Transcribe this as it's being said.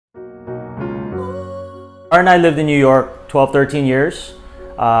And I lived in New York 12, 13 years.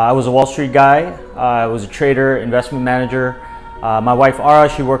 I was a Wall Street guy. I was a trader, investment manager. My wife Ara,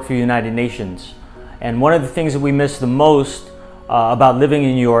 she worked for the United Nations. And one of the things that we miss the most about living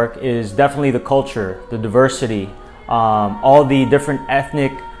in New York is definitely the culture, the diversity, all the different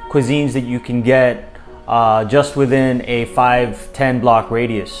ethnic cuisines that you can get just within a 5-10 block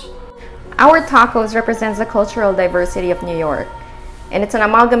radius. Our tacos represents the cultural diversity of New York, and it's an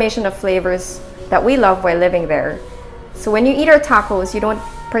amalgamation of flavors that we love while living there. So when you eat our tacos, you don't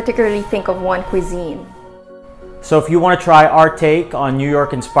particularly think of one cuisine. So if you want to try our take on New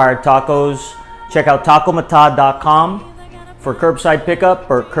York inspired tacos, check out tacomata.com for curbside pickup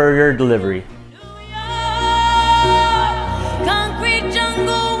or courier delivery.